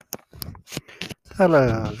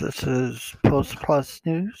Hello, this is Post Plus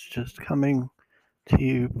News, just coming to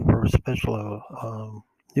you for a special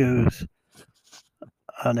news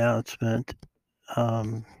announcement.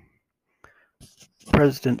 Um,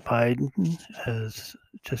 President Biden has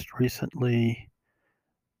just recently,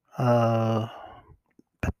 uh,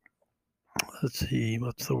 what's the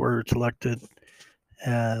words, elected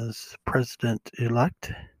as president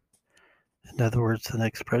elect. In other words, the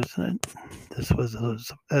next president. This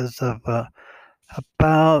was as of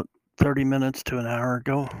about 30 minutes to an hour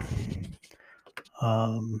ago.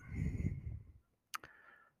 Um,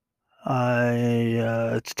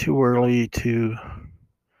 it's too early to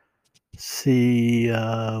see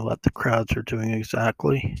what the crowds are doing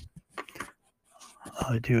exactly.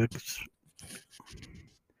 I do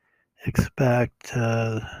expect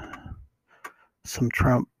some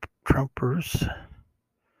Trumpers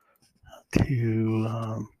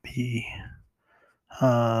to be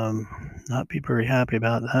not be very happy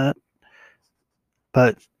about that.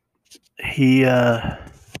 But he um,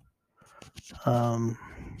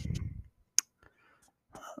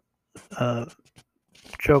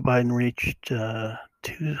 Joe Biden reached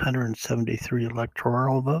 273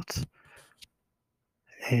 electoral votes,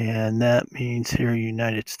 and that means here in the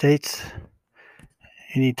United States,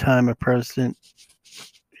 anytime a president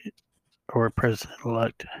or a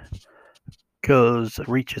president-elect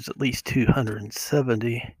reaches at least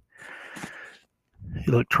 270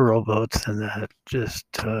 electoral votes, and that just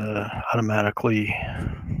automatically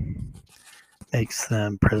makes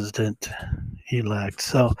them president-elect.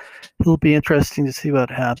 So it'll be interesting to see what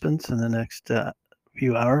happens in the next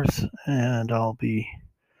few hours, and I'll be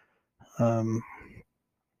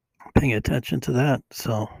paying attention to that.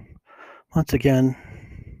 So once again,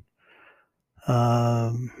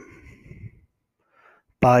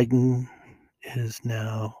 Biden is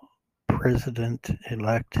now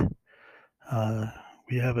president-elect.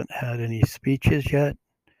 We haven't had any speeches yet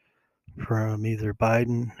from either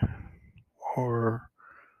Biden or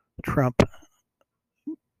Trump,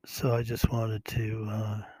 so I just wanted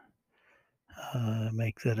to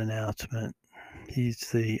make that announcement.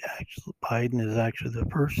 Biden is actually the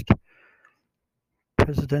first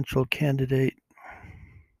presidential candidate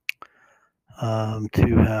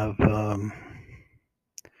to have.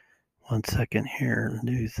 One second here, the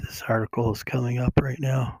news. This article is coming up right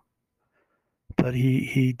now. But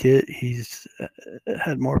he's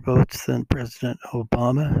had more votes than President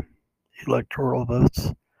Obama, electoral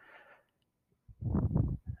votes.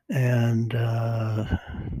 And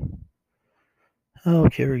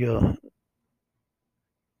here we go.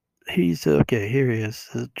 Here he is.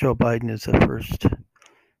 Joe Biden is the first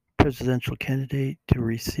presidential candidate to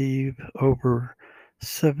receive over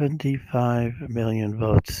 75 million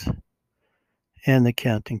votes. And the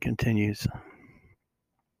counting continues.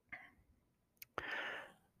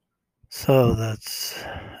 So that's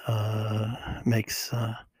makes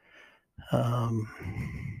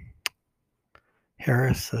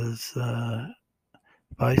Harris as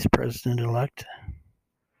vice president-elect,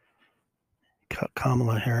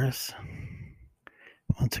 Kamala Harris.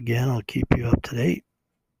 Once again, I'll keep you up to date,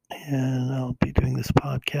 and I'll be doing this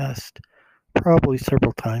podcast probably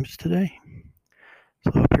several times today.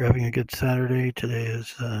 So I hope you're having a good Saturday. Today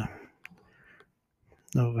is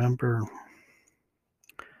November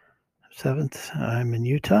 7th. I'm in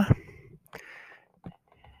Utah,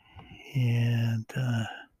 and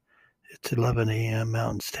it's 11 a.m.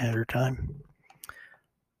 Mountain Standard Time.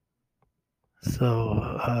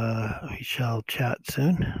 So we shall chat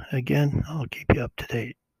soon. Again, I'll keep you up to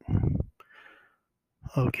date.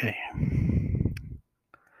 Okay.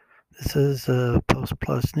 This is Post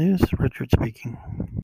Plus News. Richard speaking.